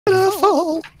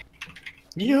beautiful.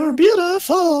 You're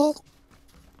beautiful.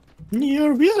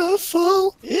 You're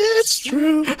beautiful. It's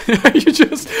true. You're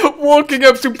just walking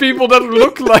up to people that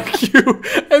look like you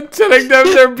and telling them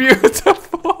they're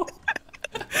beautiful.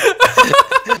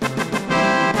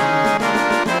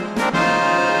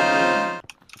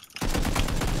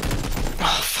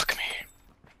 Oh, fuck me.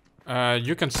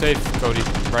 You can save Cody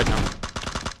right now.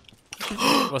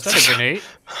 Was that a grenade?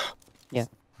 Yeah.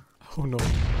 Oh no.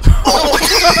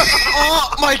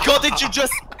 Oh my god, did you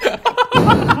just...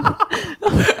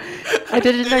 I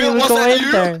didn't know you would go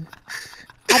in there.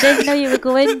 I didn't know you would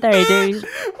go in there, dude.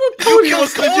 Well, Cody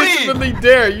was legitimately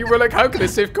there. You were like, how can I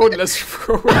save Cody? Let's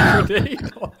throw a grenade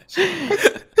on.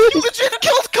 You legit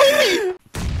killed Cody!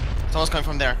 Someone's coming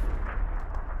from there.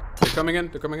 They're coming in,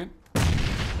 they're coming in.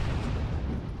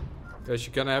 Guys,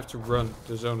 you're gonna have to run.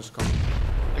 The zone is coming.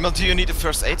 Emil, do you need a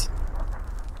first aid?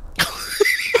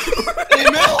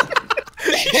 Emil!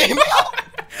 Emil!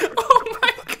 Oh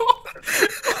my god!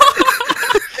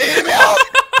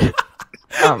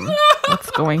 Emil! What's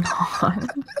going on?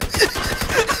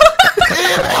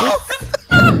 Emil!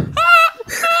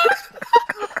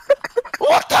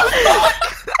 What the fuck?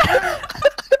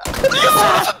 You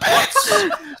son of a bitch!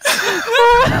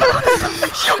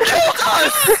 You killed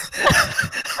us!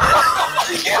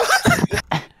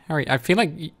 Harry, I feel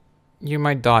like you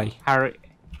might die. Harry.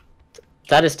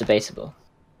 That is debatable.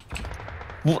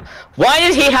 Why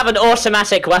did he have an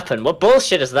automatic weapon? What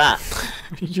bullshit is that?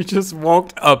 You just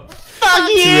walked up. Fuck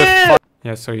you!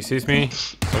 Yeah, so he sees me,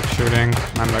 starts shooting,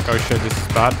 and I'm like, oh shit, this is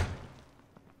bad.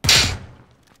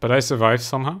 But I survived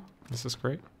somehow. This is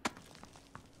great.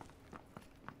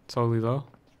 Totally low.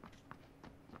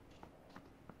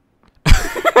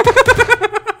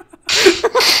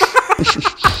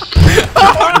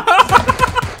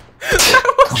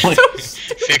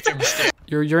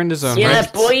 You're in the zone, Yeah,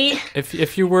 right? boy!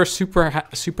 If you were super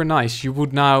nice, you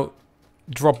would now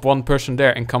drop one person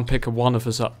there and come pick one of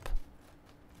us up.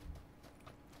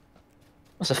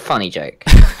 That's a funny joke.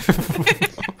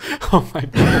 Oh my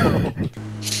god.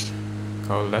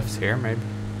 Go left here, maybe.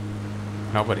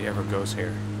 Nobody ever goes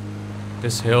here.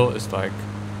 This hill is like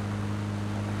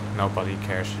nobody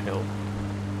cares hill.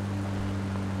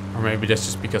 Or maybe that's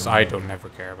just because I don't never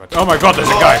care about. Oh my god, there's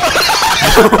a guy!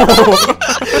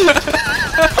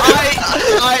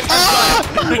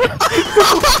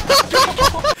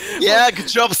 Yeah, good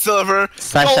job, Silver.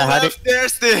 Sasha, how did...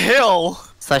 There's the hill.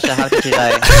 Sasha, how did you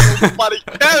die? Nobody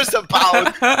cares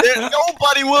about.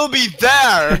 Nobody will be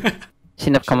there.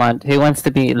 Chain of command. Who wants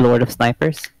to be Lord of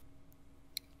Snipers?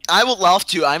 I would love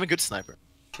to. I'm a good sniper.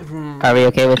 Are we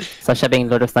okay with Sasha being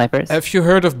Lord of Snipers? Have you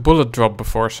heard of bullet drop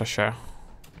before, Sasha?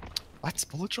 What's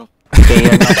bullet drop? Okay,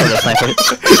 you're not Lord of Snipers.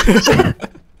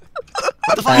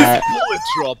 What the fuck is bullet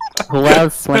drop? Who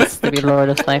else wants to be Lord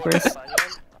of Snipers?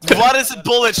 What is a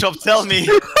bullet drop? Tell me.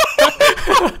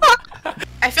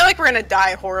 I feel like we're gonna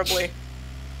die horribly.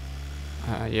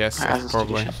 Yes,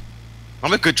 probably.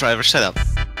 I'm a good driver. Shut up.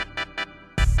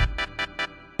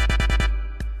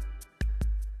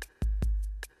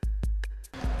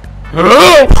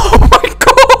 Oh my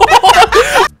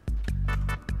god!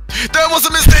 That was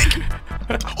a mistake.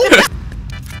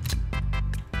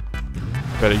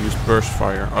 Better use burst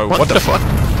fire. Oh, What the fuck?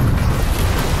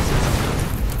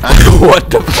 What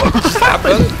the fuck just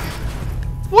happened?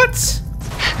 What?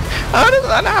 How did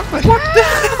that happen? What the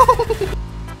hell?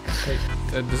 Hey,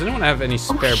 does anyone have any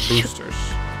spare boosters?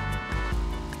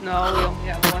 No, we only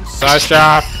have one.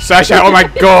 Sasha! Sasha, oh my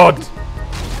god!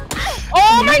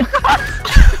 Oh my god!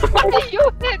 Why did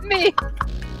you hit me?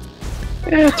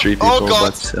 Yeah, 3 people, Oh god.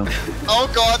 but still. Oh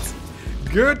god.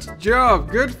 Good job,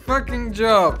 good fucking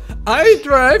job. I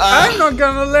drive, I'm not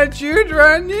gonna let you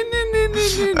drive.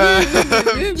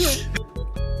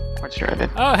 What's your idea?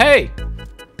 Oh hey!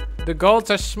 The gods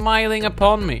are smiling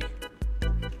upon me.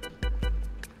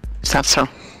 Is that so?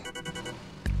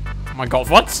 Oh my god,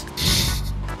 what?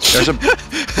 There's a...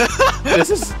 This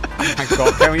is... Oh my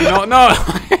god, can we not? No!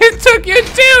 It took you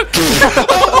too!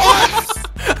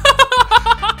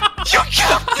 You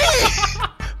killed me.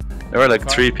 There were like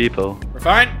 3 people. We're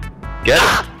fine. Get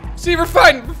it? See, we're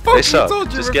fine. We're They fucking suck.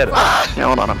 told you Just we're get it. fine. Yeah,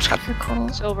 hold on, I'm just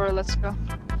gonna... Silver, let's go.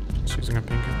 Just using a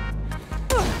pink.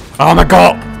 Oh my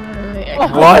god!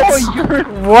 What?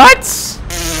 What?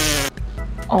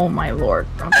 Oh my lord.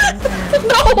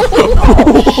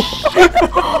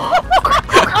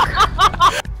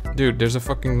 Dude, there's a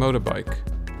fucking motorbike.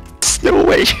 No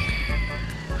way.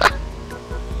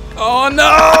 Oh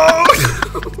no!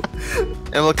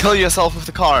 And will kill yourself with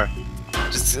the car.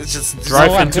 Just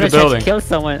Drive into the building. Kill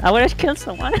someone. I would have killed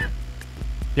someone.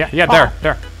 Yeah, there.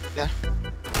 Yeah.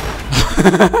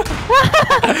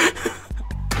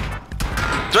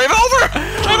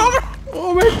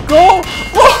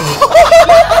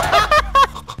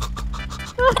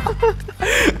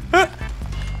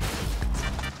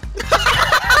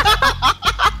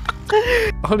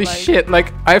 Holy shit,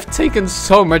 like, I've taken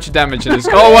so much damage in this.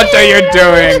 Oh, what are you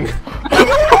doing?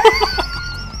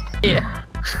 Yeah.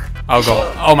 Oh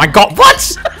god. Oh my god,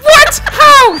 what? What?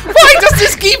 How? Why does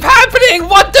this keep happening?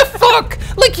 What the fuck?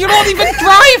 Like, you're not even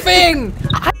driving!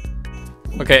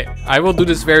 Okay, I will do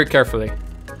this very carefully.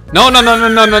 No, no, no, no,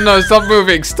 no, no, no, stop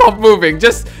moving, stop moving.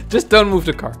 Just don't move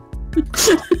the car.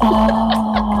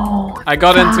 Oh. I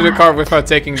got into the car without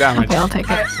taking damage. Okay, I'll take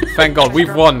it. Thank god,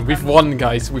 we've won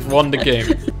guys, we've won the game.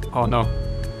 Oh no.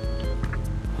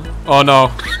 Oh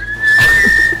no.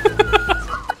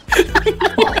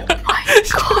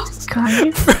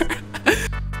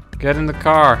 Get in the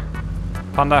car.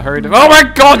 Panda, hurry. Oh my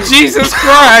god, Jesus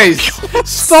Christ!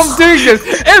 Stop doing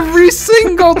this every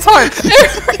single time!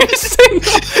 Every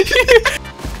single...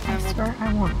 I swear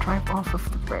I won't drive off of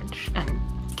the bridge and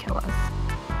kill us.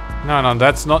 No, no,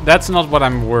 that's not what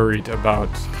I'm worried about.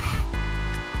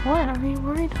 What are you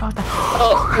worried about?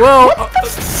 Well...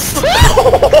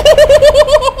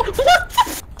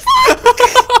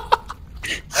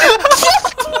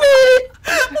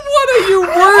 What are you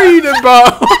worried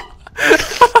about?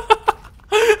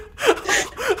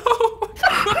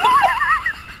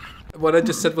 What I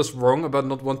just said was wrong about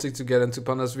not wanting to get into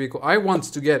Panda's vehicle. I want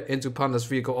to get into Panda's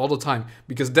vehicle all the time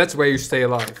because that's where you stay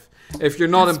alive. If you're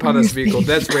not in Panda's vehicle,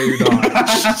 that's where you die.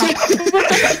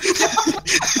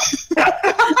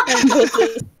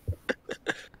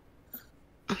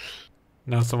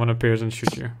 Now someone appears and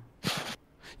shoots you.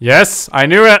 Yes, I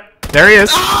knew it. There he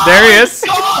is. There he is.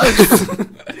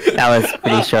 That was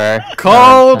pretty sure.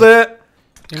 Called it.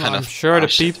 You know, Kind I'm of sure the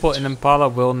rushed. people in Impala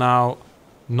will now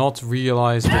not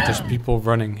realize that there's people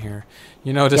running here.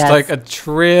 You know, there's Yes. like a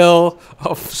trail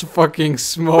of fucking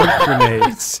smoke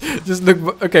grenades. Just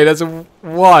look. Okay, that's a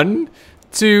 1,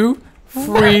 2,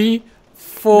 3,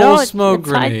 4 smoke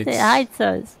grenades. It hides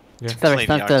us. Yeah. Silver, Flame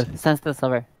stand yard. still. Stand still,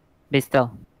 Silver. Be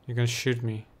still. You're gonna shoot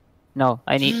me. No,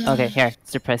 I need. Okay, here.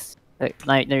 Suppress.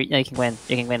 Now you can win.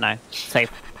 You can win now.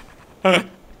 Safe.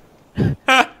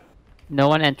 No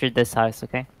one entered this house,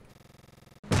 okay?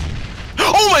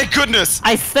 Oh my goodness!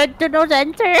 I said do not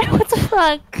enter! What the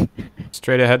fuck?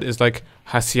 Straight ahead is like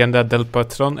Hacienda del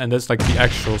Patron, and that's like the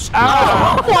actual school.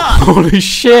 Oh, Holy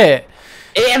shit!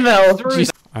 Emil!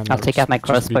 Jeez. I know, I'll take out my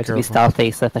just be crossbow to be careful.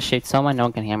 stealthy so if I shoot someone, no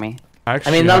one can hear me. I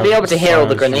Actually, mean, they'll be have able to hear all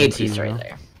the fire grenades shooting, he's you right know?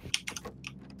 there.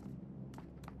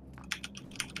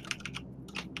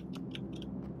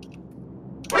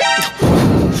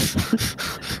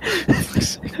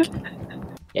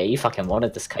 Yeah, you fucking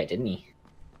wanted this kite, didn't you?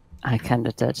 I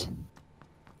kinda did.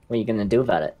 What are you gonna do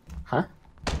about it? Huh?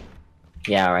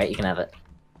 Yeah, alright, you can have it.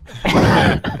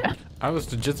 I was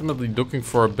legitimately looking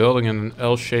for a building in an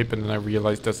L shape, and then I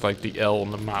realized that's like the L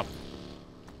on the map.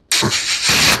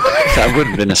 That would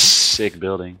have been a sick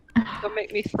building. Don't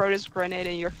make me throw this grenade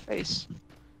in your face.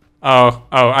 Oh,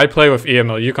 I play with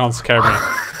EML. You can't scare me.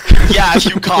 Yeah,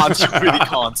 you can't. You really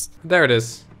can't. There it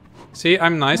is. See,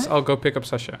 I'm nice. I'll go pick up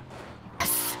Sasha.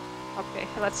 Okay,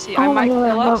 let's see. I might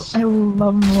kill us. I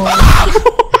love more.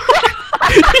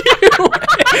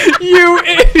 You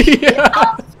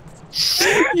idiot!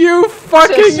 You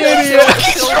fucking idiot!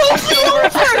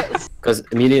 Because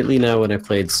immediately now when I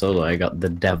played solo, I got the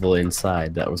devil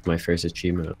inside. That was my first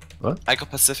achievement. What? I got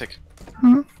Pacific.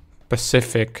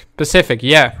 Pacific,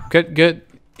 yeah. Good.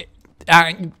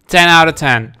 10 out of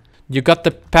 10. You got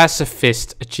the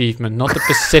pacifist achievement, not the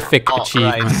Pacific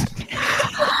achievement.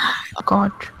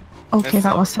 God. Okay, That's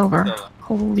that was so- Silver.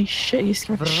 Holy shit, you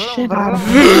scared the shit out of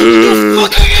me. You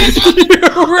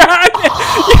ran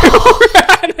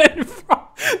in front.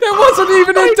 That wasn't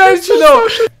even intentional.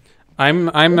 I'm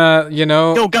you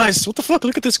know. Yo, guys, what the fuck?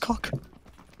 Look at this cock.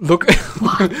 Look.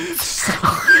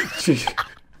 Jeez.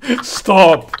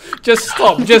 Stop. Just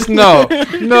stop. Just no.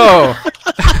 No.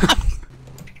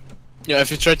 Yeah,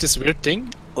 if you try this weird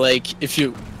thing, like if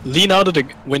you lean out of the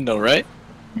window, right?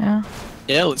 Yeah.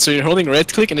 Yeah, so you're holding right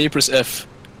click and then you press F.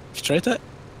 Have you tried that?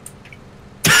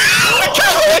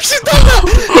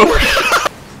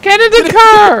 Get in the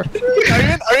car.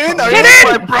 Are you in?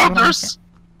 My brothers!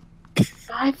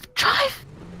 Drive!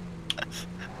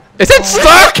 Is it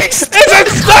stuck? Is it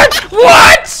stuck?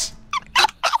 What?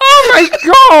 Oh my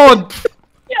god!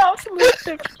 Yeah,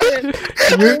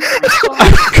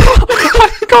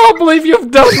 I can't believe you've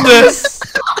done this!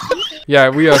 Yeah,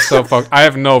 we are so fucked. I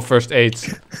have no first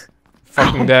aids.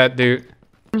 Fucking dead, dude.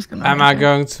 Am I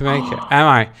going to make it? Am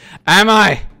I? Am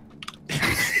I?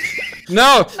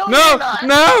 No! No!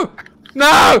 No!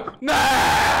 No!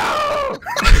 No!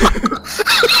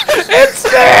 It's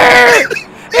there!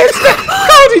 It's there!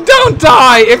 Cody, don't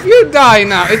die! If you die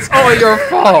now, it's all your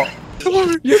fault!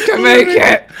 You can make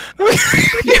it! You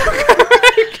can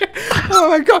make it! Oh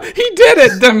my god, he did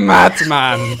it! The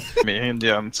madman! Me in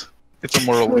the end. It's a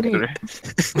moral victory.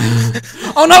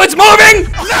 Oh no, it's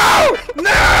moving! No!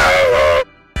 No!